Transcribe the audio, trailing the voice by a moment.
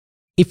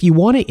If you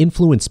want to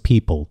influence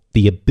people,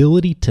 the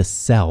ability to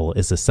sell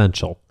is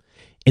essential.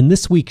 In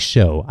this week's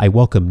show, I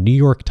welcome New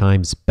York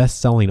Times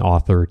bestselling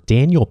author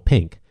Daniel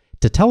Pink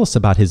to tell us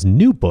about his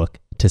new book,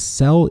 To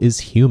Sell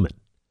is Human.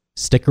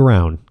 Stick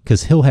around,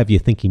 because he'll have you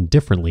thinking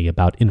differently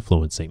about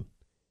influencing.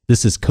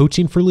 This is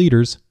Coaching for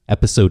Leaders,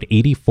 episode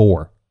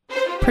 84.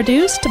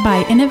 Produced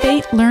by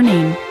Innovate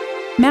Learning,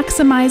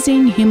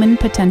 maximizing human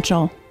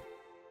potential.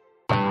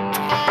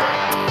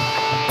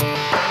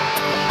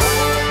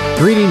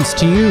 Greetings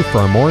to you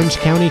from Orange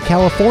County,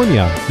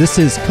 California. This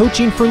is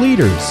Coaching for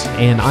Leaders,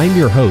 and I'm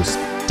your host,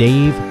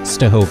 Dave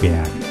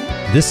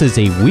Stachowiak. This is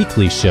a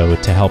weekly show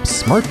to help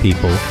smart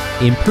people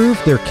improve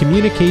their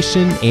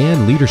communication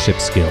and leadership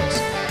skills.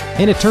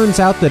 And it turns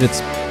out that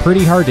it's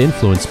pretty hard to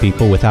influence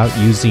people without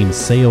using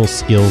sales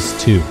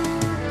skills too.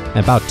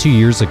 About 2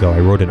 years ago, I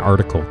wrote an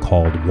article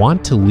called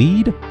Want to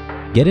Lead?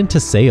 Get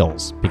into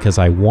Sales, because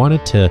I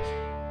wanted to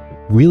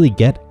really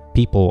get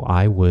people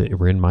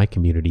were in my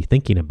community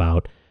thinking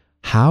about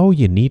how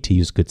you need to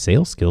use good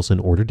sales skills in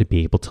order to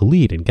be able to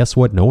lead. And guess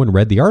what? No one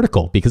read the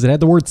article because it had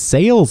the word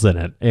sales in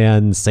it.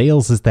 And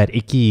sales is that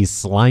icky,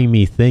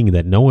 slimy thing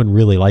that no one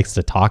really likes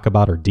to talk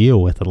about or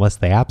deal with unless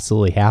they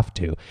absolutely have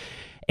to.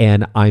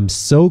 And I'm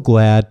so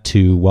glad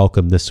to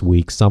welcome this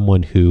week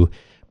someone who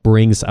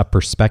brings a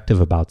perspective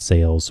about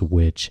sales,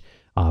 which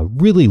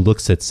really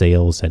looks at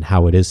sales and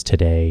how it is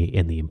today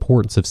and the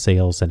importance of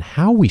sales and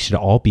how we should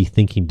all be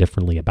thinking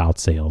differently about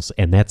sales.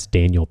 And that's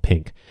Daniel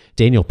Pink.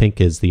 Daniel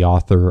Pink is the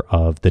author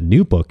of the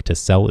new book, To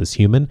Sell is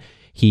Human.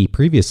 He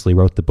previously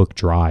wrote the book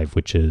Drive,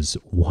 which is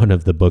one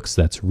of the books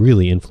that's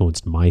really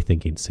influenced my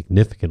thinking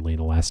significantly in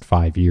the last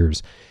 5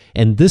 years.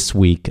 And this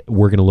week,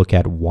 we're going to look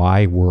at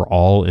why we're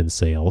all in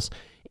sales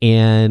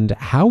and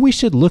how we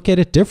should look at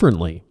it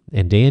differently.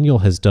 And Daniel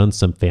has done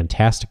some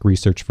fantastic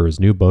research for his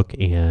new book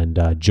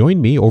and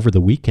joined me over the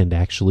weekend,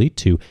 actually,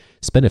 to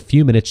spend a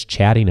few minutes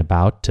chatting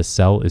about To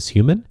Sell is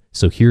Human.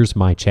 So here's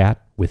my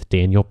chat with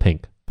Daniel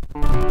Pink.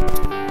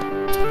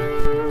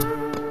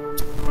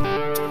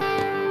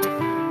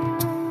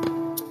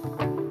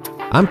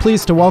 I'm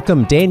pleased to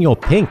welcome Daniel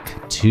Pink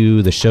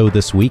to the show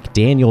this week.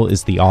 Daniel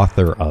is the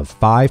author of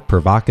 5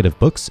 provocative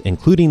books,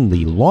 including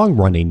the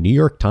long-running New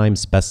York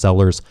Times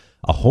bestsellers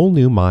A Whole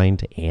New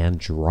Mind and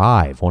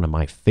Drive, one of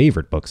my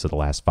favorite books of the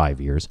last 5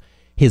 years.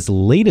 His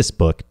latest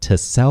book, To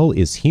Sell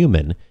is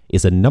Human,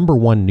 is a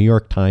 #1 New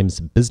York Times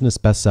business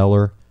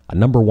bestseller, a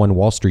 #1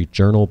 Wall Street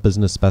Journal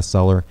business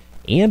bestseller,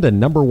 and a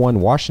 #1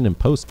 Washington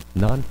Post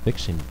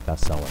nonfiction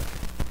bestseller.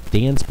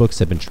 Dan's books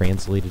have been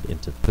translated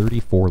into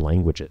 34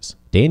 languages.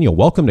 Daniel,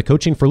 welcome to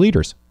Coaching for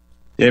Leaders.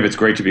 Dave, it's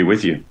great to be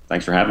with you.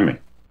 Thanks for having me.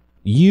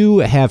 You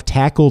have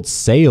tackled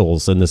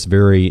sales in this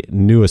very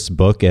newest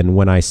book, and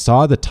when I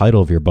saw the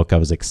title of your book, I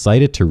was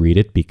excited to read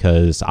it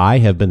because I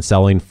have been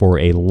selling for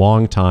a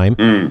long time,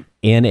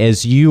 and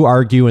as you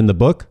argue in the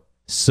book,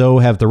 so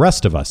have the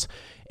rest of us.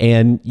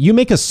 And you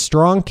make a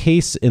strong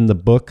case in the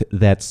book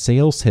that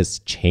sales has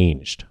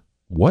changed.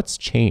 What's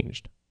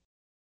changed?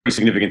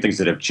 Significant things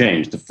that have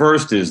changed. The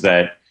first is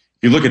that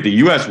if you look at the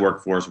U.S.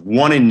 workforce,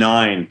 1 in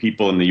 9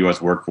 people in the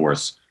U.S.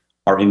 workforce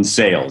are in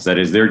sales. That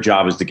is, their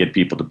job is to get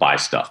people to buy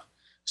stuff.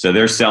 So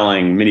they're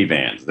selling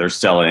minivans, they're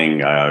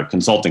selling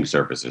consulting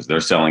services, they're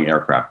selling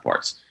aircraft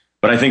parts.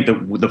 But I think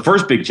the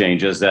first big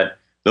change is that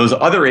those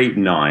other 8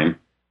 and 9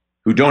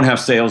 who don't have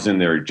sales in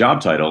their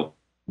job title,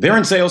 they're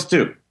in sales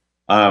too.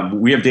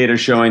 We have data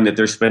showing that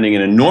they're spending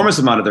an enormous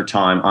amount of their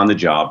time on the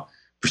job,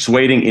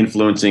 persuading,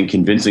 influencing,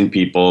 convincing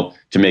people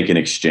to make an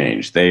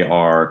exchange. They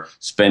are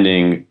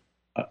spending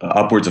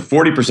upwards of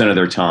 40% of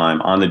their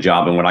time on the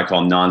job in what I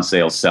call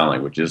non-sales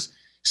selling, which is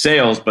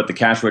sales, but the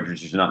cash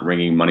register is not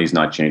ringing, money's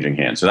not changing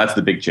hands. So that's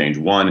the big change.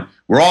 One,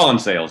 we're all in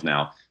sales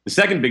now. The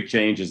second big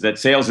change is that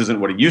sales isn't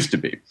what it used to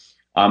be.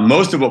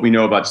 Most of what we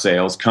know about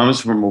sales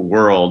comes from a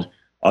world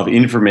of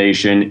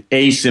information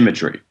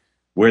asymmetry,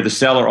 where the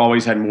seller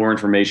always had more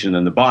information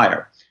than the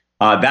buyer.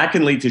 That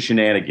can lead to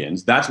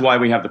shenanigans. That's why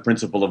we have the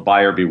principle of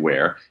buyer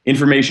beware.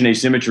 Information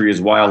asymmetry is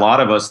why a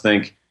lot of us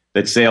think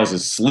that sales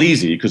is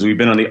sleazy, because we've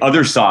been on the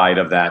other side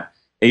of that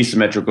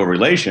asymmetrical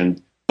relation.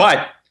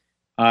 But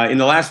in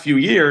the last few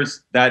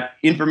years, that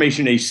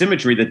information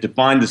asymmetry that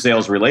defined the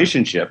sales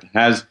relationship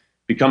has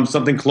become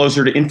something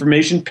closer to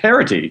information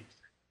parity.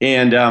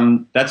 And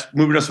that's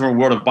moving us from a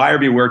world of buyer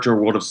beware to a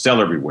world of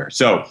seller beware.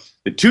 So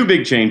the two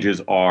big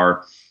changes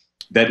are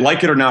that,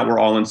 like it or not, we're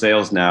all in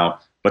sales now,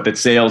 but that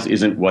sales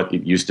isn't what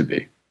it used to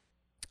be.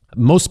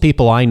 Most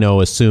people I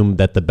know assume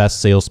that the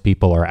best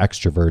salespeople are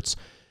extroverts.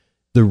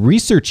 The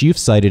research you've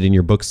cited in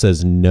your book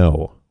says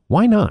no.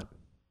 Why not?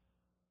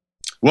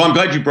 Well, I'm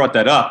glad you brought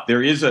that up.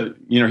 There is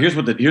here's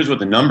what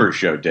the numbers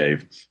show,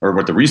 Dave, or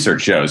what the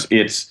research shows.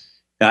 It's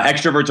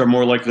extroverts are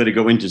more likely to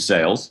go into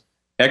sales.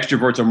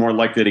 Extroverts are more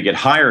likely to get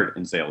hired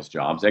in sales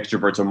jobs.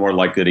 Extroverts are more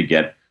likely to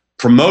get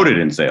promoted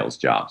in sales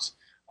jobs.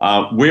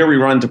 Where we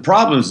run into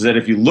problems is that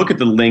if you look at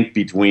the link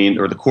between,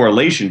 or the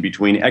correlation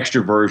between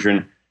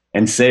extroversion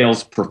and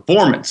sales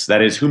performance,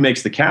 that is, who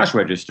makes the cash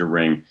register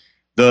ring,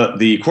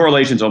 the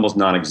correlation is almost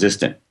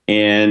non-existent.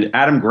 And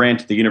Adam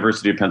Grant at the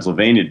University of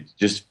Pennsylvania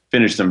just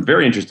finished some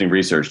very interesting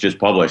research, just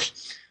published,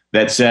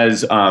 that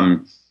says,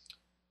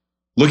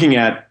 looking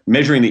at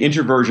measuring the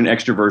introversion,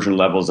 extroversion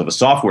levels of a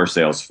software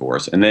sales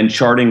force and then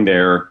charting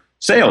their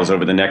sales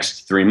over the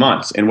next 3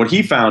 months. And what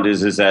he found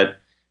is that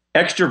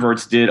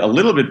extroverts did a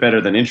little bit better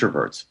than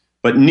introverts,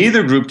 but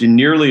neither group did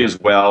nearly as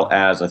well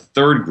as a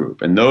third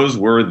group. And those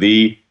were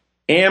the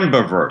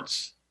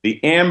ambiverts. The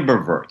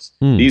ambiverts.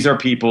 These are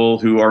people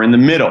who are in the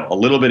middle, a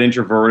little bit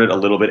introverted, a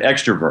little bit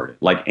extroverted,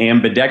 like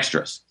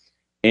ambidextrous.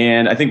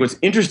 And I think what's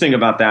interesting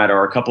about that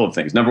are a couple of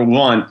things. Number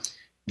one,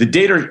 the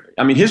data,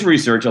 his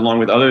research, along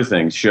with other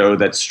things, show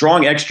that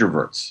strong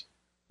extroverts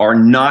are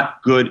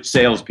not good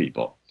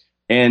salespeople.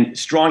 And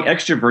strong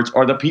extroverts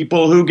are the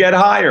people who get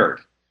hired.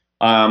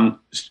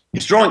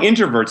 Strong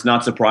introverts,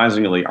 not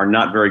surprisingly, are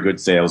not very good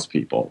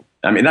salespeople.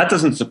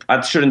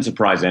 That shouldn't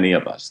surprise any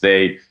of us.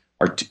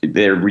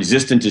 They're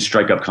resistant to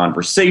strike up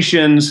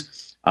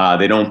conversations.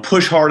 They don't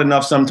push hard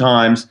enough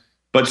sometimes.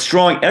 But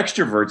strong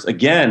extroverts,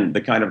 again,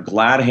 the kind of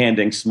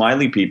glad-handing,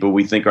 smiley people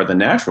we think are the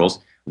naturals,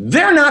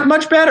 they're not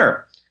much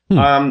better.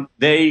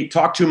 They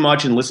talk too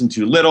much and listen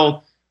too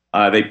little.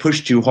 They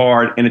push too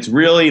hard. And it's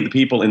really the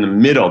people in the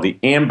middle, the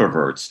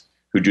ambiverts,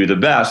 who do the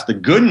best. The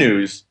good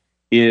news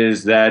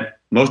is that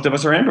most of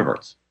us are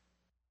ambiverts.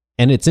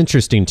 And it's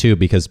interesting, too,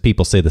 because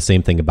people say the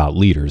same thing about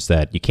leaders,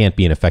 that you can't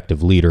be an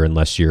effective leader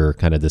unless you're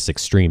kind of this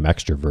extreme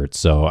extrovert.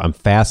 So I'm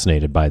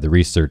fascinated by the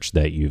research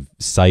that you've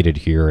cited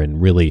here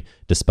and really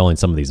dispelling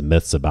some of these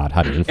myths about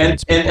how to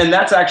influence people. And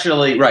that's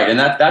actually right. And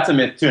that's a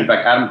myth, too. In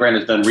fact, Adam Grant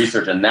has done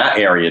research in that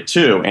area,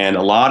 too. And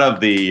a lot of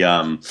the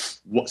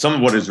some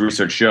of what his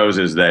research shows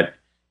is that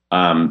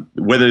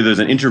whether there's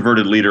an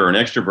introverted leader or an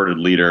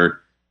extroverted leader,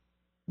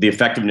 the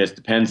effectiveness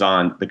depends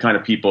on the kind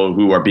of people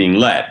who are being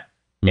led.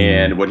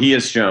 And what he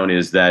has shown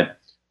is that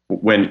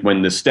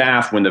when the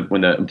staff, when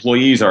the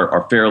employees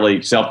are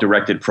fairly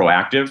self-directed,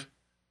 proactive,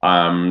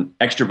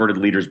 extroverted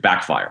leaders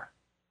backfire,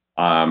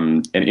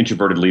 and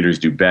introverted leaders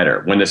do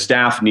better. When the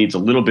staff needs a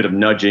little bit of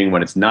nudging,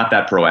 when it's not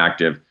that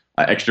proactive,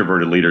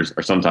 extroverted leaders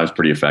are sometimes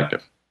pretty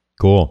effective.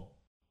 Cool.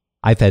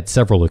 I've had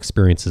several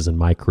experiences in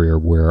my career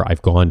where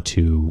I've gone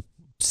to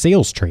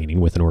sales training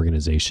with an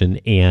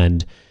organization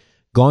and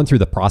gone through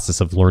the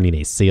process of learning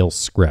a sales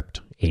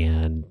script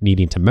and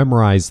needing to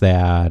memorize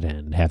that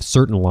and have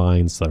certain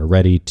lines that are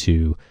ready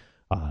to,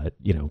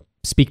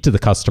 speak to the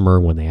customer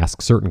when they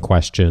ask certain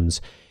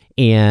questions.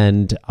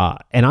 And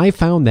I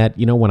found that,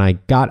 when I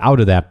got out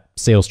of that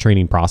sales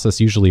training process,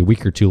 usually a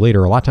week or two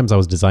later, a lot of times I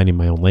was designing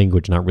my own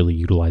language, not really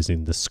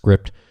utilizing the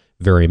script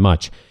very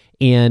much.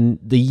 And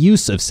the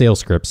use of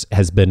sales scripts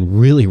has been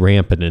really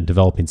rampant in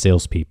developing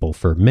salespeople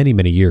for many,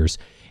 many years.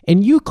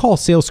 And you call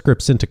sales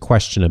scripts into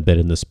question a bit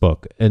in this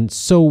book. And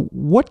so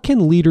what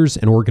can leaders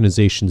and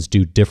organizations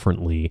do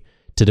differently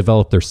to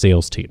develop their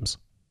sales teams?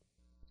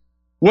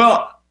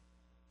 Well,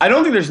 I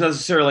don't think there's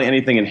necessarily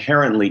anything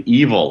inherently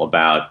evil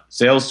about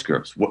sales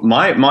scripts.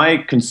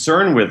 My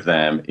concern with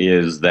them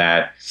is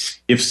that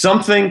if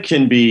something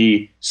can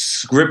be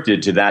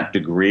scripted to that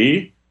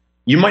degree,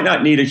 you might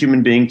not need a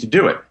human being to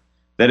do it.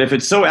 That if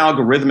it's so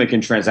algorithmic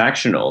and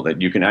transactional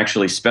that you can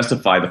actually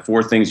specify the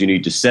 4 things you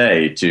need to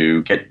say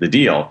to get the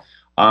deal,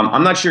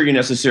 I'm not sure you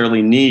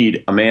necessarily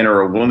need a man or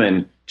a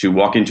woman to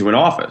walk into an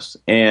office.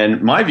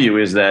 And my view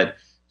is that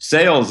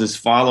sales is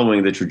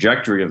following the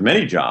trajectory of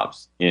many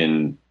jobs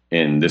in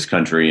this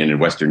country and in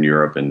Western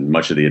Europe and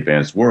much of the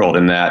advanced world,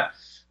 in that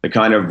the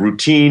kind of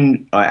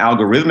routine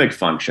algorithmic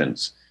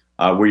functions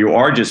where you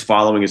are just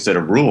following a set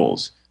of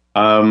rules,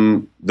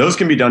 those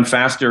can be done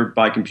faster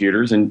by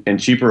computers and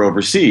cheaper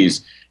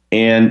overseas.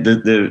 And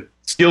the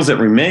skills that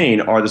remain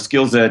are the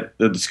skills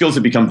that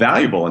become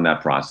valuable in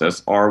that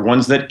process are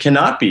ones that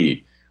cannot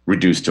be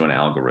reduced to an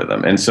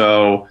algorithm. And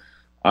so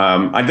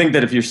I think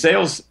that if your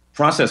sales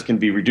process can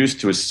be reduced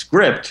to a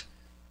script,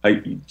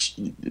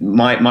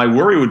 my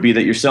worry would be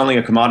that you're selling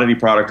a commodity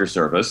product or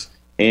service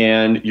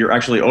and you're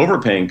actually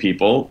overpaying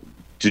people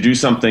to do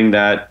something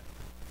that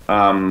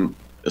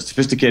a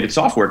sophisticated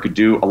software could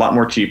do a lot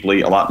more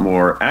cheaply, a lot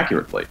more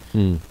accurately.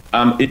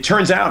 It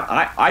turns out,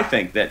 I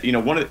think that,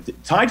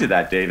 tied to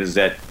that, Dave, is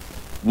that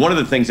one of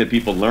the things that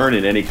people learn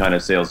in any kind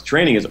of sales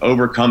training is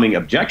overcoming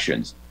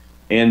objections.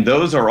 And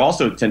those are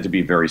also tend to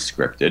be very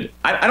scripted.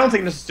 I don't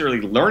think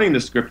necessarily learning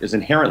the script is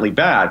inherently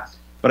bad,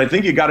 but I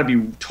think you got to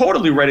be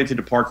totally ready to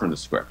depart from the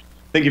script.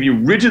 I think if you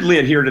rigidly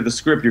adhere to the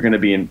script, you're going to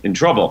be in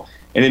trouble.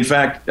 And in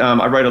fact,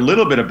 I write a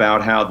little bit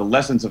about how the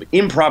lessons of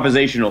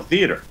improvisational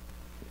theater,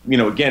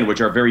 again, which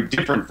are very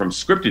different from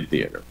scripted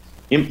theater.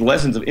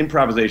 Lessons of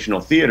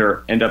improvisational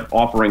theater end up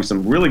offering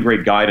some really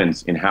great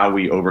guidance in how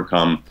we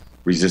overcome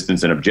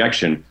resistance and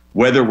objection,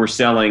 whether we're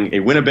selling a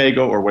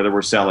Winnebago or whether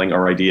we're selling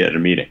our idea at a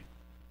meeting.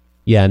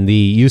 Yeah, and the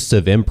use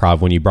of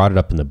improv, when you brought it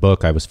up in the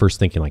book, I was first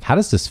thinking, how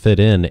does this fit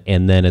in?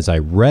 And then as I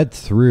read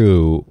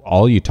through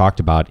all you talked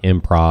about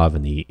improv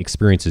and the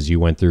experiences you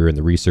went through and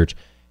the research,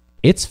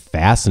 it's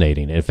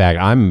fascinating. In fact,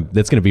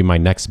 that's going to be my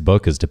next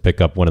book, is to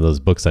pick up one of those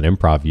books on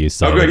improv use.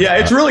 Oh, good. Yeah,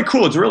 it's really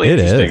cool. It's really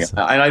interesting. Is.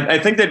 And I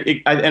think that,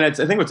 I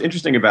think what's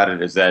interesting about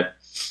it is that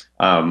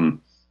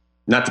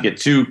Not to get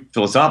too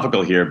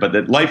philosophical here, but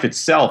that life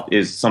itself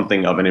is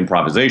something of an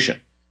improvisation.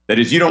 That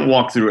is, you don't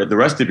walk through the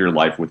rest of your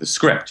life with a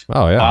script,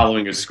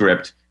 following a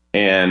script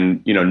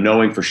and,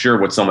 knowing for sure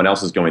what someone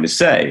else is going to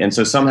say. And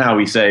so somehow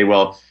we say,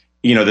 well,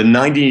 the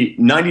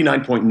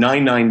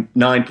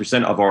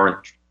 99.999% of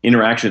our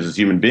interactions as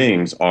human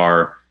beings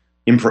are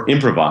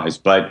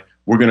improvised, but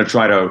we're going to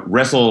try to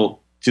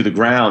wrestle to the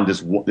ground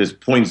this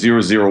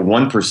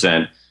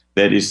 0.001%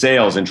 that is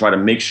sales and try to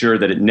make sure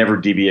that it never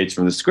deviates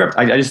from the script.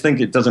 I just think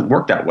it doesn't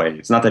work that way.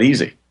 It's not that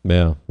easy.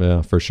 Yeah,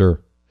 for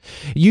sure.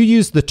 You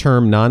use the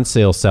term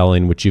non-sale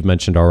selling, which you've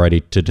mentioned already,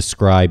 to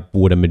describe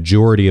what a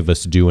majority of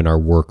us do in our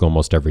work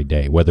almost every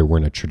day, whether we're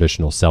in a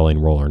traditional selling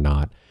role or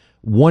not.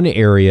 One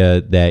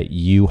area that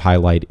you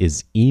highlight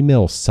is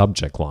email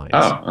subject lines.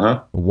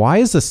 Why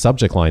is the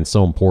subject line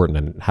so important,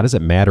 and how does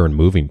it matter in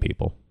moving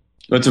people?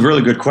 That's a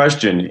really good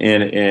question.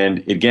 And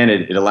again,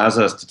 it allows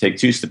us to take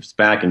two steps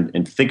back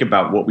and think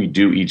about what we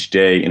do each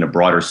day in a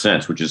broader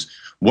sense, which is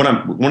one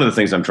of the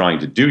things I'm trying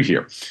to do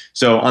here.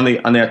 So on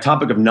the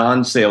topic of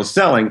non-sales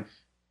selling,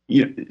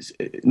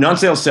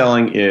 non-sales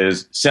selling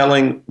is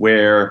selling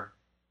where,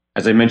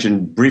 as I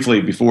mentioned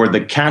briefly before,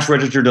 the cash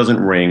register doesn't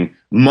ring,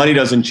 money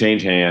doesn't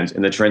change hands,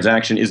 and the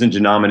transaction isn't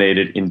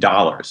denominated in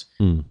dollars.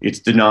 It's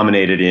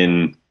denominated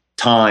in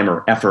time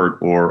or effort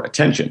or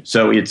attention.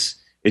 So it's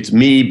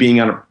me being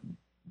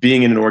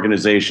in an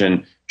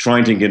organization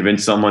trying to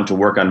convince someone to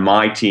work on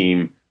my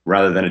team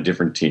rather than a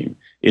different team.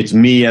 It's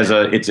me it's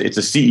a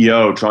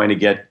CEO trying to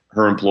get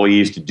her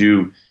employees to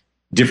do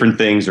different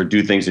things or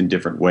do things in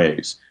different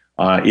ways.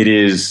 It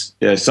is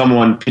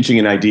someone pitching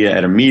an idea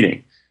at a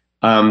meeting.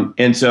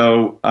 And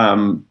so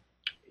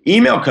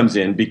email comes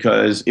in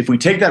because if we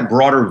take that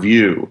broader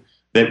view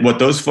that what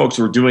those folks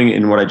were doing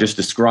in what I just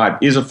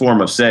described is a form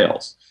of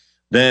sales,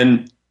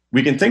 then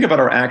we can think about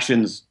our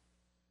actions,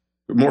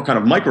 more kind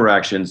of micro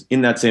actions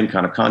in that same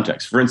kind of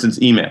context. For instance,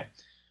 email.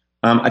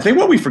 I think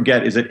what we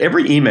forget is that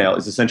every email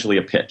is essentially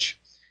a pitch.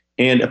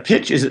 And a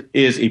pitch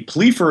is a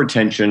plea for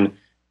attention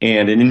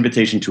and an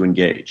invitation to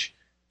engage.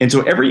 And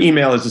so every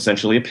email is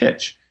essentially a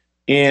pitch.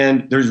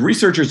 And there's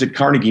researchers at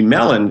Carnegie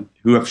Mellon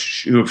who have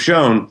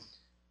shown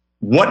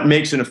what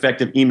makes an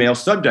effective email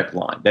subject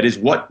line. That is,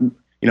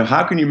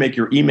 how can you make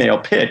your email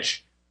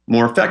pitch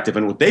more effective?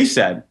 And what they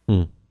said,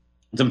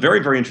 some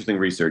very, very interesting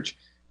research,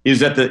 is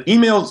that the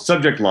email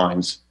subject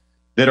lines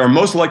that are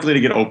most likely to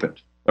get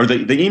opened, or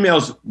the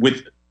emails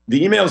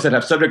that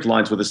have subject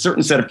lines with a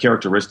certain set of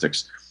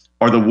characteristics,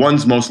 are the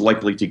ones most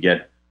likely to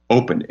get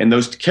opened. And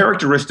those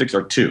characteristics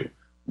are two.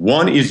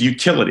 One is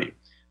utility.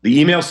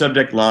 The email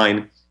subject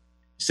line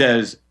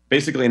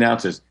basically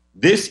announces,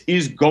 this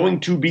is going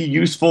to be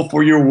useful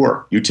for your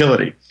work,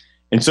 utility.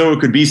 And so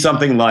it could be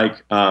something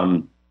like,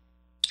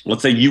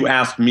 let's say you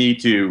asked me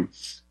to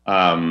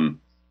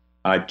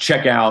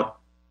check out,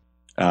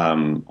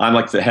 I'm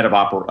like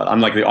the I'm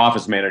like the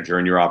office manager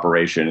in your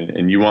operation,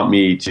 and you want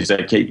me to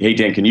say, hey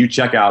Dan, can you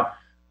check out,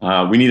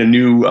 we need a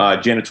new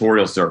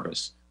janitorial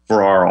service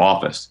for our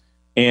office.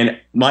 And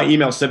my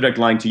email subject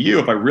line to you,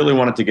 if I really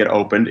want it to get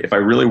opened, if I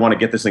really want to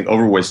get this thing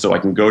over with so I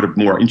can go to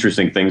more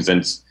interesting things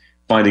than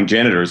finding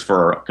janitors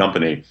for our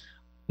company,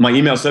 my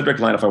email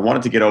subject line, if I want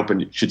it to get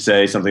opened, should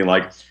say something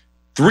like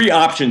 3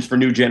 options for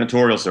new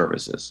janitorial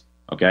services.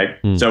 Okay.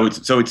 So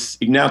it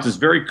announces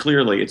very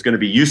clearly it's going to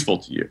be useful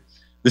to you.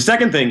 The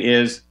second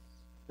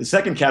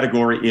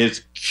category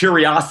is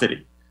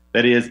curiosity.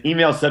 That is,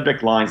 email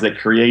subject lines that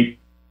create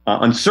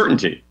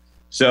uncertainty.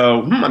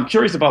 So I'm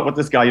curious about what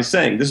this guy is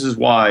saying. This is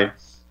why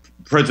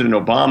President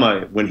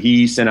Obama, when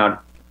he sent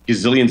out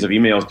gazillions of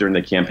emails during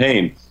the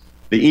campaign,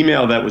 the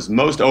email that was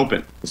most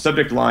open, the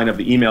subject line of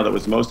the email that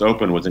was most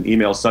open was an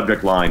email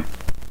subject line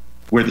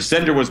where the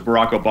sender was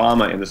Barack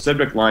Obama and the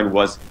subject line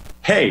was,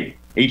 hey,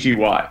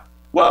 H-E-Y.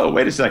 Whoa,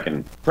 wait a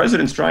second.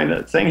 President's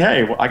saying,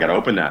 hey, well, I got to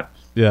open that.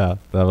 Yeah,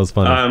 that was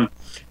funny.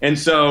 And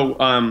so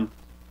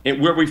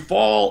where we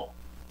fall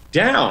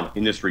down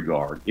in this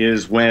regard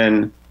is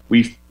when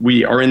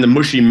we are in the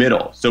mushy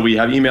middle. So we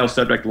have email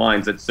subject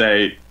lines that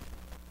say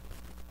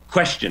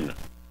question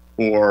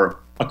or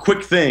a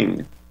quick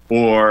thing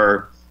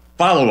or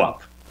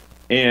follow-up.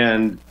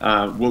 And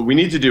what we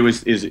need to do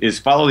is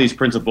follow these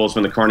principles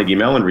from the Carnegie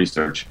Mellon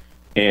research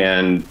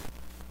and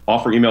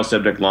offer email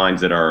subject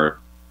lines that are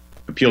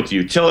appeal to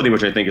utility,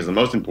 which I think is the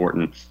most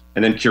important,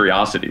 and then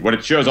curiosity. What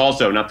it shows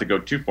also, not to go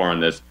too far on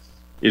this,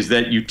 is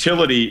that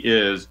utility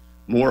is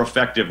more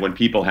effective when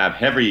people have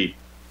heavy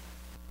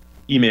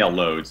email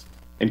loads,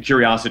 and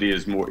curiosity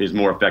is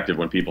more effective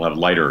when people have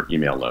lighter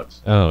email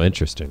loads. Oh,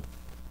 interesting.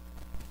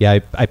 Yeah,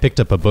 I picked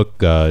up a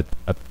book a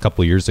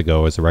couple years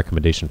ago as a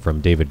recommendation from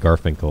David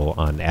Garfinkel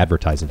on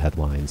advertising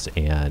headlines,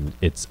 and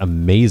it's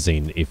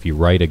amazing if you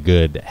write a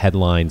good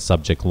headline,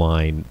 subject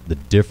line, the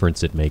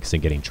difference it makes in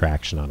getting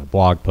traction on a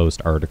blog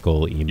post,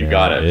 article, email. You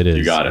got it.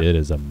 It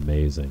is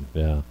amazing.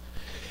 Yeah.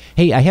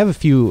 Hey, I have a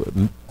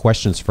few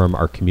questions from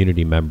our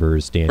community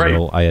members,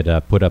 Daniel. Great. I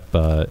had put up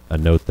a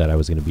note that I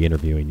was going to be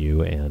interviewing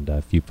you, and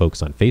a few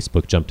folks on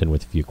Facebook jumped in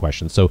with a few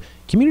questions. So,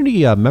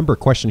 community member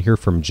question here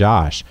from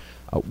Josh.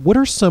 What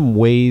are some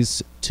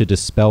ways to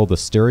dispel the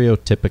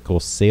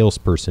stereotypical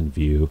salesperson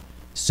view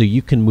so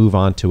you can move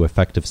on to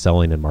effective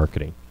selling and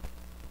marketing?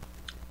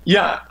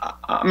 Yeah,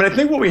 I mean, I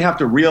think what we have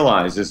to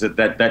realize is that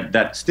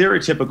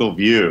stereotypical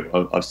view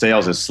of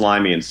sales as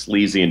slimy and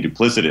sleazy and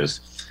duplicitous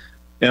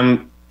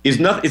is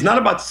not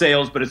about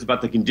sales, but it's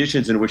about the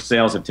conditions in which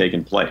sales have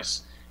taken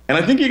place. And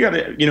I think you got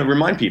to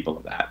remind people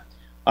of that.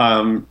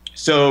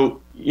 So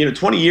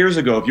 20 years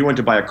ago, if you went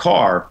to buy a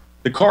car,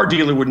 the car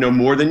dealer would know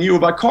more than you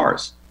about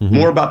cars,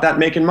 more about that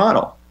make and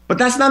model. But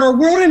that's not our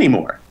world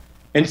anymore.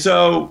 And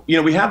so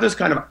we have this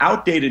kind of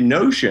outdated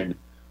notion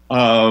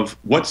of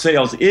what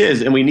sales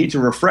is, and we need to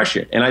refresh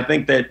it. And I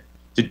think that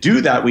to do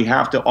that, we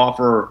have to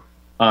offer,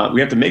 we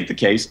have to make the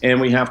case,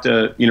 and we have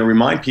to,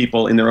 remind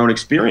people in their own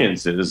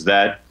experiences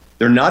that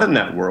they're not in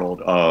that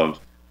world of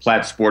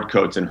plaid sport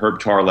coats and Herb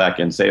Tarlek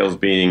and sales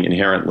being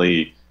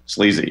inherently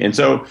sleazy. And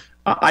so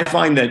I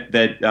find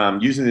that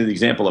using the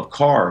example of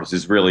cars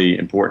is really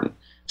important.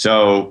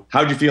 So how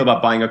did you feel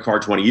about buying a car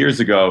 20 years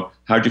ago?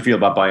 How did you feel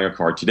about buying a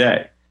car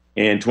today?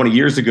 And 20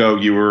 years ago,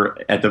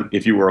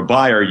 if you were a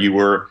buyer, you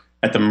were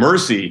at the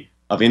mercy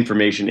of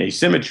information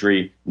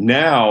asymmetry.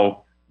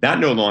 Now that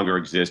no longer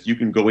exists. You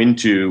can go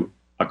into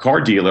a car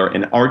dealer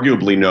and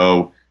arguably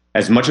know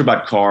as much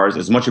about cars,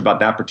 as much about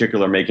that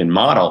particular make and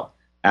model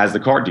as the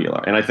car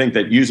dealer. And I think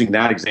that using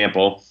that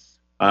example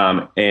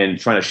and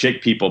trying to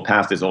shake people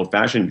past this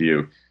old-fashioned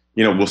view,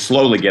 will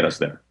slowly get us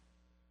there.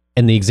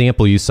 And the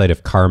example you cite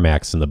of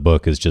CarMax in the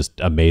book is just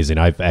amazing.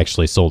 I've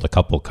actually sold a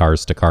couple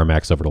cars to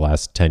CarMax over the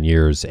last 10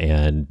 years,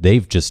 and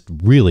they've just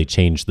really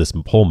changed this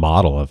whole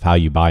model of how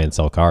you buy and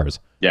sell cars.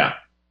 Yeah.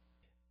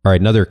 All right,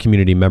 another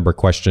community member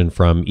question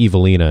from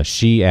Evelina.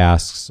 She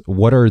asks,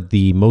 what are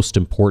the most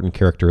important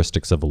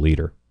characteristics of a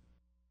leader?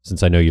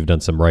 Since I know you've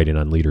done some writing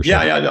on leadership.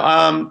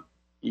 Yeah.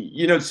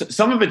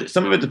 Some of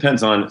it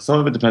depends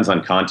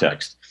on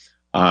context.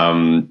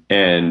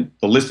 And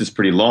the list is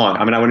pretty long.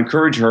 I mean, I would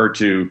encourage her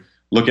to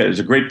look at, there's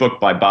a great book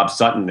by Bob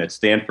Sutton at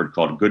Stanford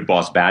called Good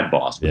Boss, Bad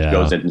Boss, which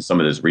goes into some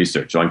of this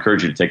research. So I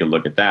encourage you to take a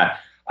look at that.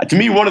 To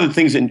me, one of the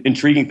things,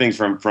 intriguing things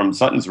from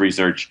Sutton's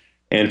research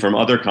and from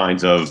other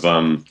kinds of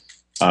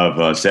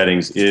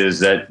settings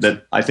is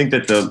that I think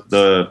that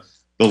the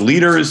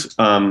leaders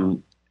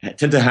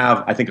tend to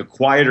have, I think, a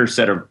quieter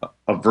set of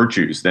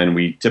virtues than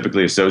we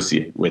typically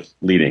associate with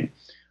leading.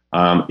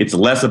 It's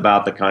less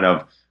about the kind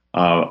of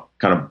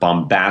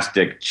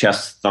bombastic,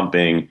 chest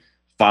thumping,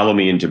 follow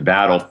me into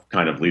battle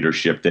kind of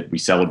leadership that we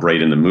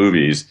celebrate in the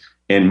movies,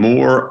 and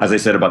more, as I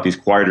said, about these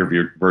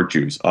quieter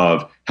virtues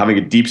of having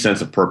a deep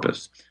sense of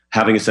purpose,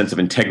 having a sense of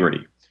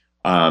integrity,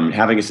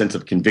 having a sense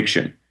of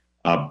conviction,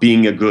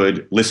 being a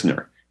good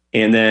listener.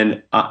 And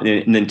then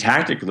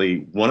tactically,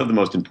 one of the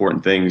most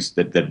important things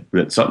that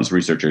Sutton's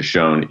research has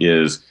shown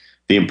is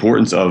the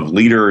importance of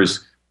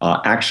leaders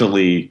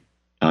actually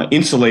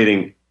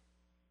insulating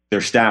their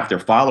staff, their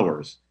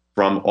followers,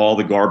 from all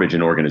the garbage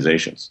in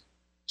organizations.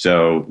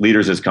 So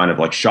leaders as kind of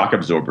like shock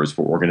absorbers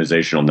for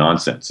organizational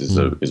nonsense is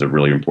a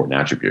really important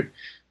attribute.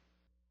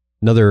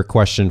 Another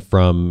question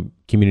from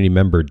community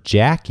member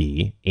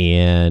Jackie,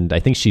 and I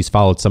think she's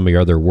followed some of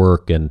your other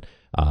work, and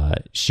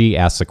she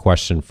asks a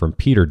question from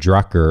Peter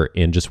Drucker,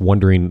 and just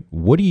wondering,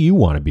 what do you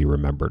want to be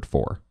remembered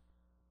for?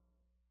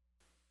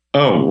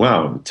 Oh,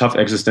 wow. Tough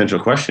existential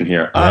question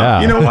here.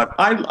 Yeah. You know what?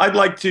 I'd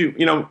like to,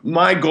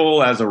 my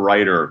goal as a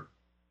writer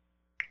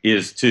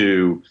is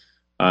to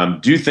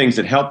do things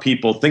that help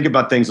people think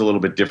about things a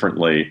little bit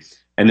differently,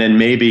 and then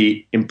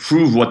maybe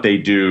improve what they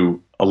do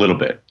a little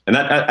bit. And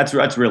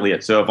that's really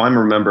it. So if I'm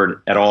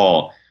remembered at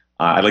all,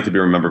 I'd like to be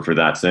remembered for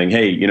that, saying,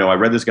 hey, I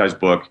read this guy's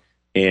book,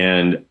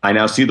 and I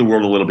now see the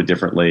world a little bit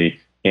differently,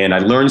 and I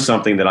learned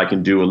something that I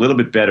can do a little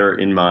bit better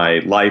in my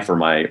life or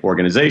my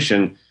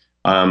organization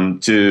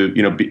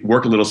to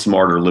work a little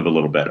smarter, live a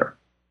little better.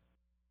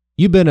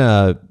 You've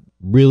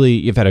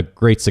had a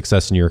great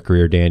success in your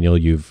career, Daniel.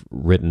 You've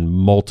written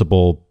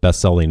multiple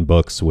best-selling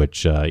books,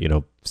 which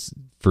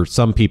for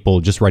some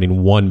people, just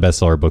writing one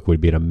bestseller book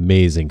would be an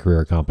amazing career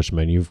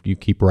accomplishment. You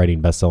keep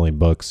writing best-selling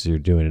books. You're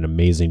doing an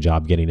amazing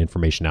job getting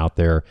information out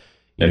there.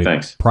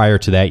 Thanks. Prior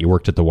to that, you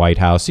worked at the White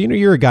House.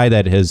 You're a guy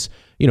that has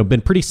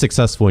been pretty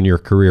successful in your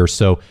career.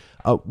 So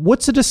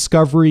what's a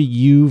discovery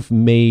you've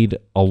made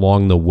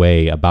along the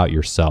way about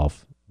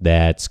yourself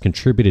that's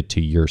contributed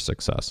to your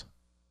success?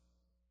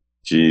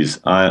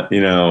 Geez, I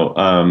think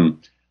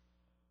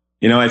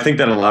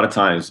that a lot of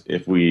times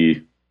if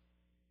we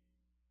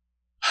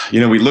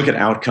look at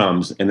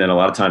outcomes, and then a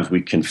lot of times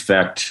we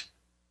confect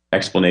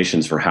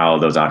explanations for how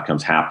those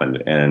outcomes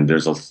happened, and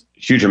there's a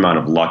huge amount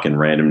of luck and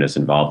randomness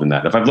involved in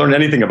that. If I've learned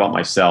anything about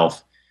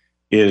myself,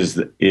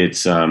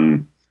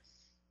 I'm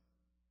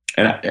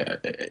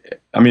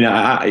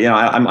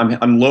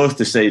loath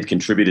to say it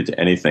contributed to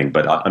anything,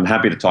 but I'm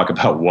happy to talk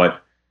about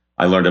what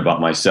I learned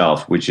about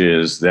myself, which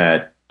is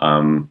that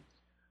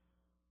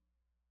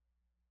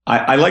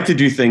I like to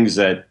do things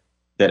that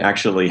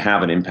actually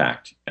have an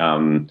impact.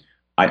 I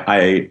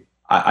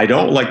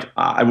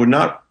would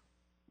not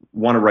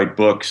want to write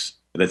books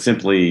that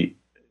simply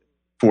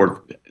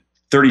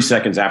 30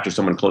 seconds after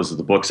someone closes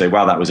the book say,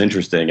 wow, that was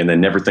interesting, and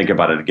then never think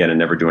about it again and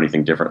never do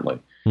anything differently.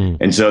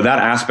 And so that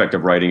aspect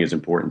of writing is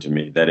important to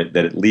me, that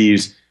it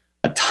leaves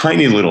a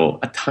tiny little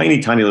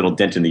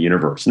dent in the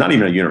universe, not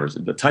even a universe,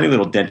 a tiny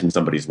little dent in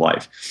somebody's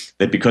life,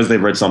 that because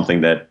they've read something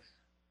that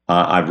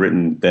I've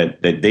written,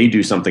 that they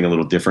do something a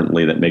little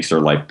differently that makes their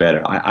life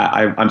better.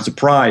 I'm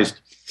surprised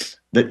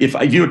that if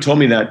you had told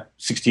me that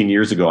 16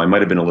 years ago, I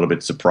might have been a little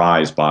bit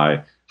surprised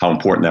by how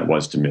important that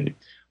was to me.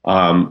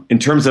 In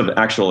terms of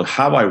actual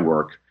how I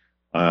work,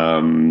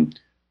 for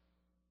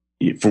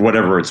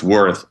whatever it's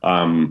worth,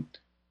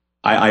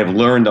 I've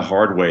learned the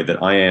hard way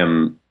that I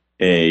am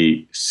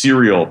a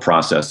serial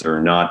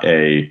processor, not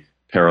a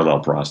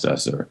parallel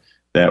processor.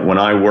 That when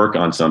I work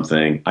on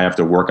something, I have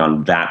to work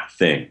on that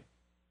thing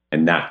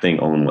and that thing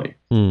only.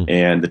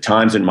 And the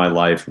times in my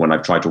life when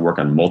I've tried to work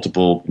on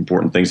multiple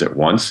important things at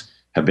once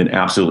have been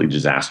absolutely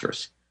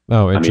disastrous.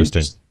 Oh,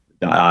 interesting.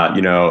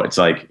 It's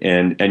like,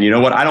 and you know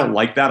what? I don't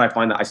like that.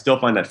 I still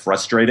find that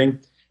frustrating,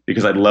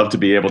 because I'd love to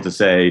be able to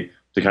say,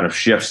 to kind of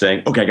shift,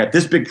 saying, okay, I got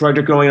this big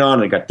project going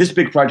on, and I got this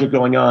big project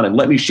going on, and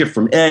let me shift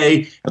from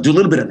A. I'll do a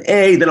little bit on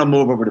A, then I'll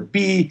move over to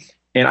B.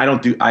 And I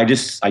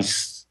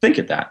think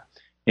at that.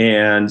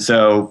 And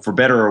so for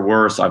better or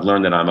worse, I've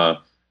learned that I'm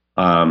a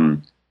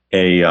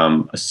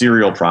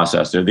serial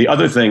processor. The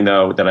other thing,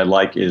 though, that I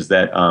like is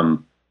that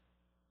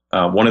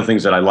one of the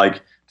things that I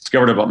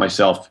discovered about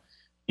myself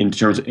in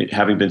terms of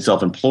having been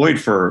self-employed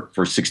for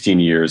 16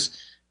 years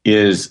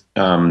is,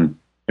 and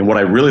what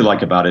I really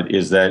like about it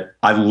is that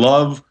I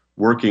love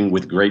working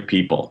with great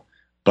people,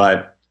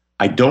 but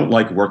I don't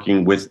like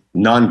working with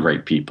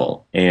non-great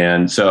people.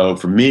 And so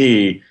for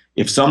me,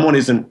 if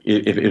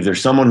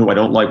there's someone who I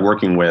don't like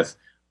working with,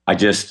 I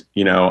just,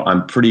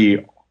 I'm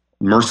pretty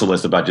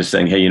merciless about just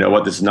saying, hey, you know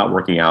what, this is not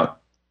working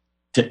out.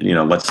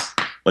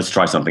 Let's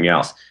try something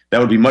else. That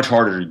would be much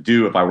harder to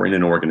do if I were in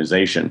an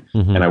organization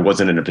and I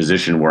wasn't in a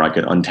position where I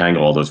could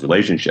untangle all those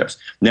relationships.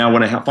 Now,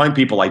 when I find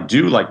people I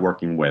do like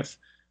working with,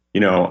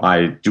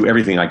 I do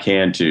everything I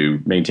can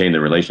to maintain the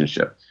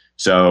relationship.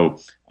 So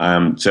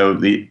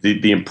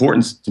the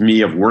importance to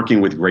me of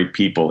working with great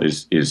people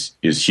is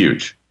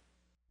huge.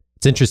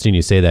 It's interesting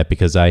you say that,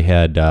 because I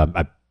had,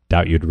 I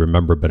doubt you'd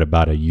remember, but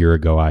about a year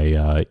ago,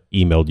 I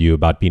emailed you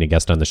about being a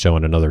guest on the show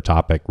on another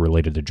topic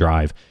related to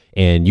Drive.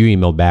 And you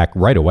emailed back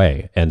right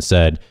away and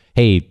said,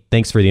 hey,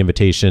 thanks for the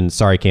invitation.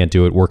 Sorry, I can't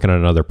do it. Working on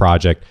another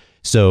project.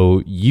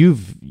 So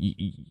you've,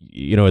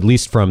 at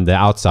least from the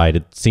outside,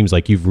 it seems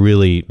like you've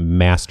really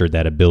mastered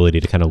that ability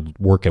to kind of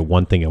work at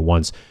one thing at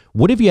once.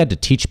 What have you had to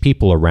teach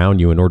people around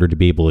you in order to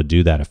be able to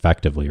do that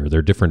effectively? Are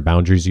there different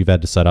boundaries you've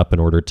had to set up in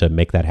order to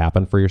make that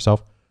happen for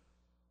yourself?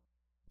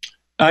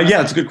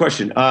 Yeah, it's a good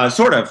question.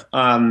 Sort of.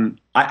 I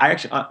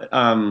actually,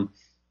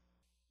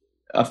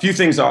 a few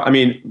things are,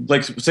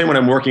 like say when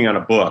I'm working on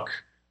a book,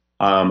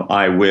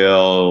 I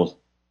will,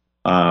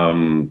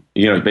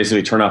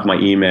 basically turn off my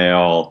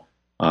email,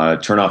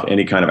 turn off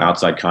any kind of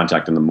outside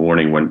contact in the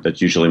morning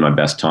that's usually my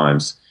best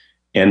times.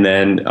 And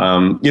then,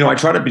 I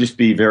try to just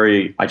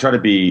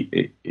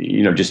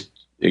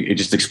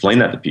explain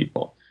that to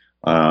people.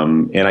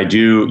 And I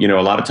do,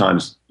 a lot of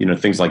times,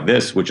 things like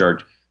this, which are,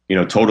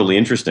 totally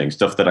interesting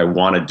stuff that I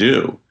want to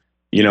do.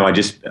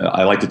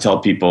 I like to tell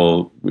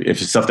people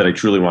if it's stuff that I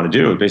truly want to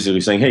do, basically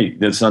saying, hey,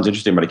 this sounds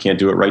interesting, but I can't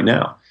do it right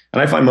now.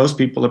 And I find most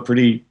people are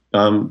pretty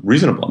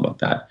reasonable about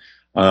that.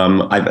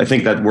 I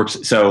think that works.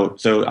 So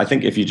I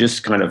think if you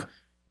just kind of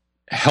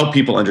help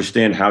people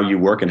understand how you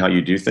work and how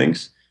you do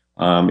things,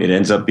 it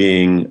ends up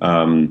being,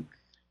 I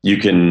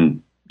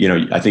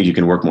think you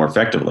can work more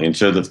effectively. And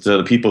so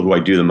the people who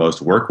I do the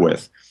most work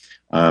with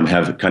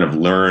have kind of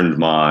learned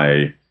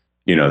my,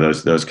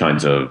 those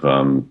kinds of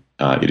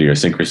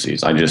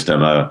idiosyncrasies. I just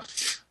am I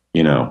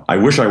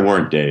wish I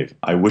weren't Dave.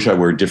 I wish I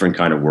were a different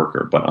kind of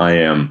worker, but I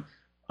am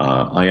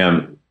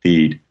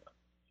the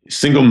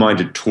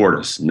single-minded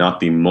tortoise, not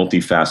the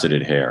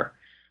multifaceted hare.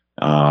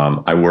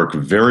 I work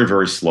very,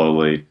 very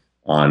slowly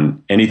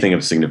on anything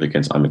of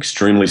significance. I'm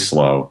extremely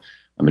slow.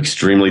 I'm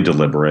extremely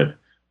deliberate.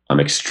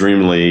 I'm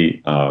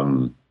extremely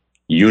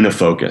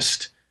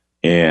unifocused.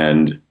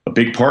 And a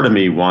big part of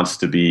me wants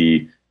to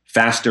be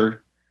faster,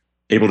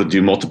 able to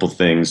do multiple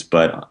things.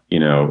 But,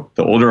 the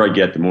older I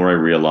get, the more I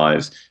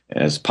realize,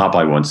 as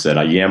Popeye once said,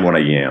 I am what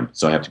I am.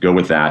 So I have to go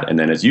with that. And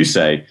then, as you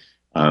say,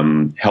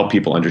 help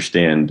people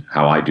understand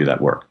how I do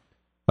that work.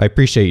 I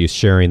appreciate you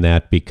sharing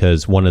that,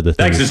 because one of the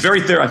things... Thanks. This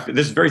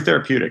is very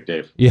therapeutic,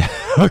 Dave. Yeah.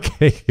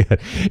 Okay.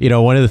 Good.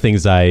 One of the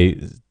things I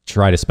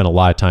try to spend a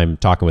lot of time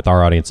talking with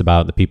our audience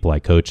about, the people I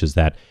coach, is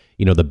that,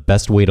 the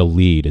best way to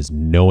lead is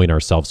knowing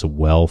ourselves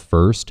well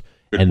first.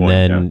 Good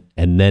point,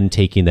 and then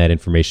taking that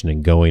information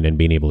and going and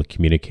being able to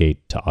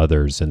communicate to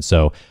others. And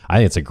so I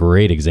think it's a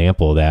great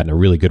example of that, and a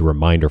really good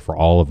reminder for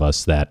all of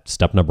us that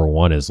step number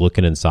one is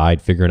looking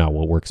inside, figuring out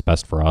what works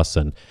best for us.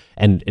 And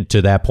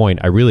to that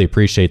point, I really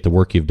appreciate the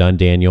work you've done,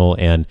 Daniel.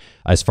 And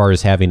as far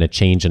as having a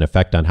change and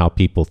effect on how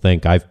people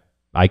think,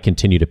 I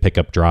continue to pick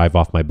up Drive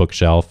off my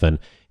bookshelf and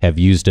have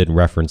used it and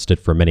referenced it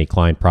for many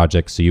client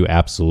projects. So you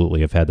absolutely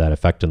have had that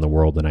effect in the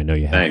world, and I know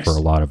you have for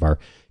a lot of our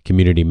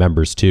community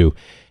members too.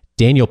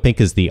 Daniel Pink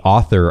is the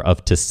author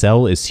of To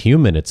Sell is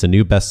Human. It's a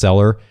new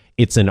bestseller.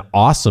 It's an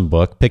awesome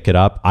book. Pick it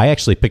up. I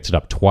actually picked it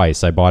up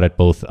twice. I bought it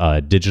both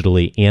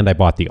digitally and I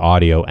bought the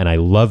audio. And I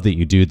love that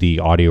you do the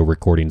audio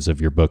recordings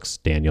of your books,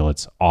 Daniel.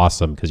 It's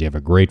awesome because you have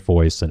a great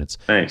voice and it's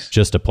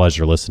just a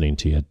pleasure listening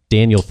to you.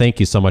 Daniel,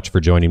 thank you so much for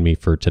joining me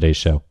for today's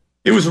show.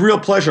 It was a real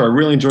pleasure. I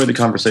really enjoyed the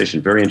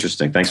conversation. Very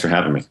interesting. Thanks for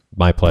having me.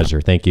 My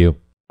pleasure. Thank you.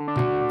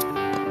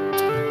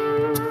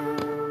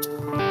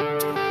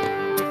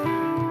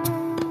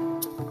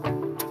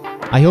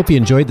 I hope you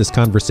enjoyed this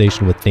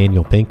conversation with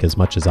Daniel Pink as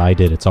much as I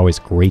did. It's always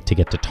great to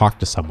get to talk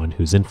to someone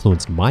who's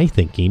influenced my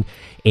thinking,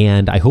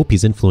 and I hope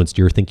he's influenced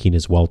your thinking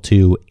as well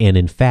too. And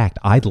in fact,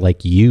 I'd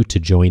like you to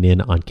join in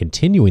on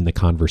continuing the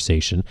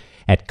conversation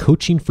at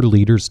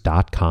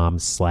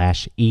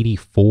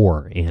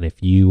coachingforleaders.com/84. And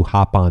if you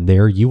hop on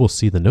there, you will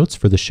see the notes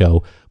for the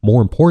show.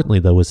 More importantly,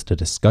 though, is the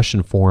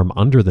discussion forum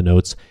under the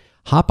notes.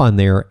 Hop on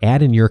there,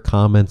 add in your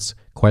comments,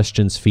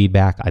 questions,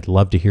 feedback. I'd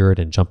love to hear it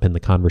and jump in the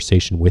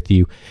conversation with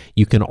you.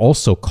 You can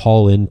also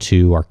call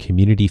into our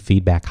community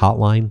feedback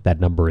hotline.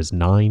 That number is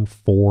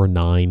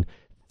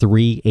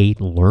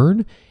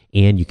 949-38-LEARN.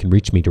 And you can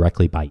reach me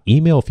directly by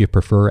email if you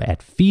prefer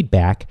at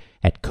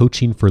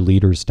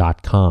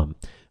feedback@coachingforleaders.com.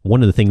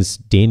 One of the things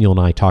Daniel and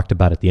I talked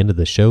about at the end of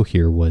the show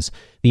here was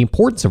the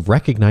importance of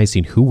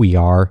recognizing who we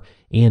are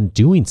and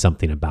doing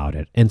something about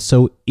it. And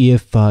so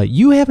if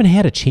you haven't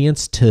had a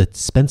chance to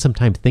spend some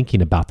time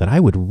thinking about that,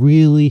 I would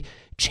really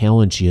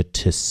challenge you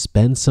to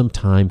spend some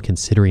time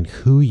considering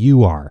who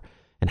you are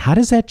and how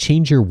does that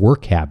change your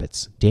work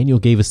habits. Daniel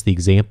gave us the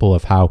example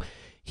of how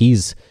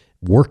he's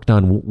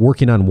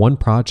working on one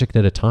project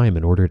at a time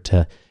in order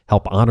to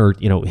help honor,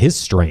 his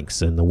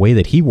strengths and the way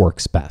that he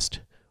works best.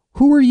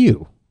 Who are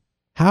you?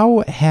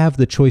 How have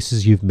the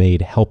choices you've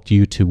made helped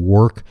you to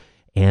work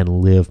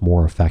and live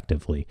more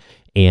effectively?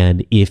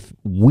 And if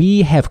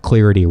we have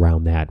clarity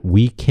around that,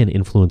 we can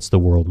influence the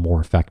world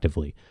more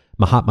effectively.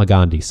 Mahatma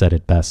Gandhi said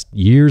it best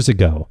years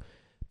ago,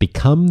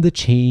 become the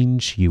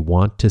change you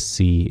want to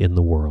see in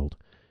the world.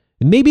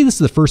 And maybe this is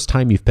the first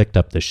time you've picked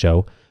up the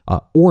show,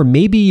 or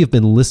maybe you've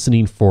been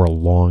listening for a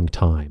long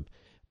time.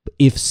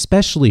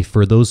 Especially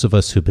for those of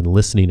us who've been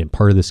listening and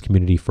part of this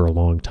community for a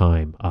long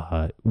time,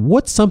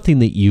 what's something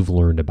that you've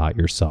learned about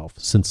yourself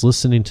since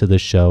listening to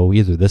this show,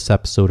 either this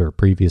episode or a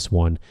previous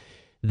one,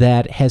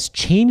 that has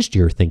changed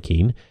your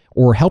thinking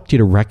or helped you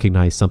to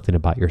recognize something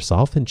about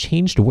yourself and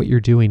changed what you're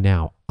doing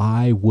now?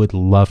 I would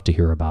love to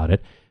hear about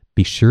it.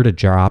 Be sure to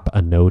drop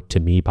a note to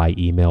me by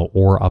email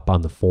or up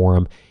on the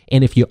forum.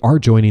 And if you are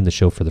joining the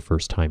show for the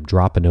first time,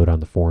 drop a note on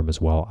the forum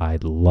as well.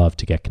 I'd love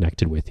to get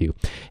connected with you.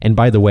 And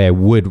by the way, I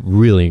would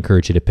really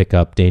encourage you to pick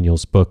up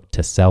Daniel's book,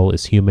 To Sell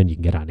is Human. You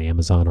can get it on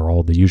Amazon or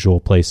all the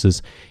usual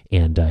places.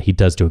 And he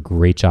does do a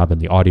great job in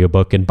the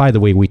audiobook. And by the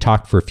way, we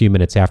talked for a few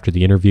minutes after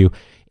the interview,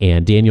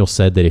 and Daniel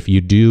said that if you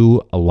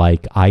do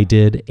like I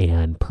did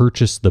and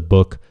purchase the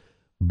book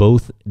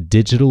both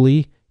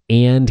digitally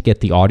and get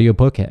the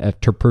audiobook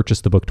after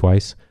purchase the book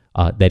twice,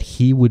 that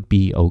he would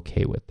be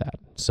okay with that.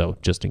 So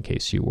just in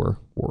case you were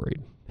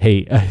worried.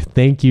 Hey,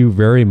 thank you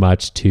very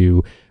much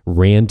to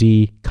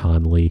Randy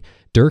Conley,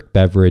 Dirk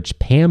Beveridge,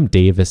 Pam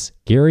Davis,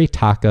 Gary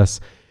Takas,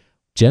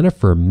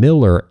 Jennifer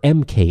Miller,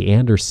 MK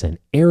Anderson,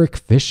 Eric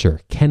Fisher,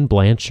 Ken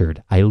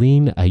Blanchard,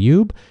 Eileen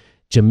Ayub,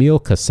 Jamil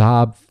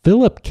Kassab,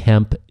 Philip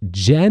Kemp,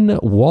 Jen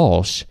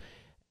Walsh,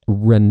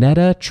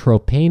 Renetta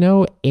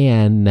Tropano,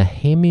 and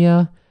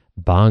Nehemia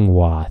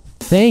Bangwa.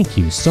 Thank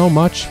you so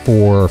much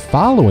for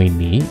following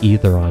me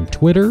either on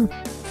Twitter,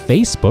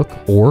 Facebook,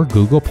 or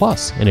Google+.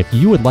 And if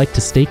you would like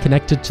to stay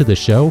connected to the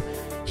show,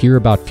 hear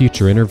about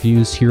future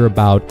interviews, hear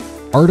about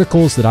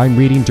articles that I'm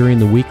reading during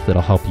the week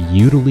that'll help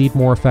you to lead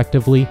more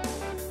effectively,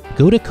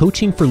 go to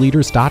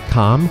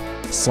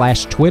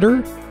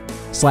coachingforleaders.com/Twitter,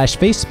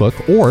 /Facebook,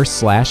 or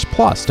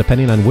 /plus,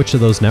 depending on which of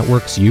those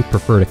networks you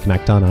prefer to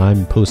connect on.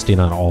 I'm posting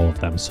on all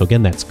of them. So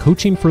again, that's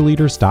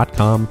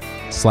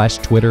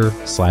coachingforleaders.com/Twitter,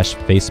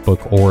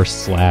 /Facebook, or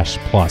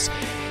 /plus.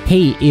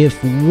 Hey,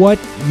 if what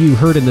you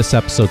heard in this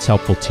episode is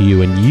helpful to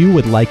you and you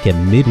would like a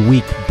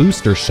midweek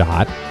booster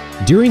shot,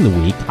 during the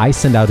week, I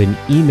send out an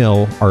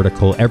email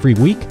article every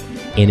week.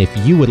 And if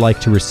you would like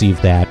to receive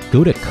that,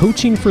 go to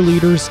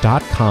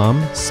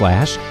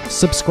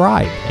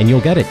coachingforleaders.com/subscribe and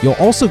you'll get it. You'll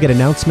also get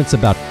announcements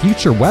about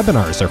future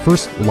webinars. Our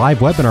first live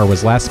webinar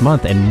was last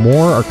month and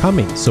more are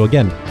coming. So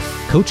again,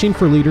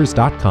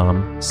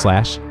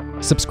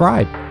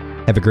 coachingforleaders.com/subscribe.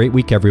 Have a great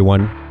week,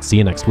 everyone. See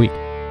you next week.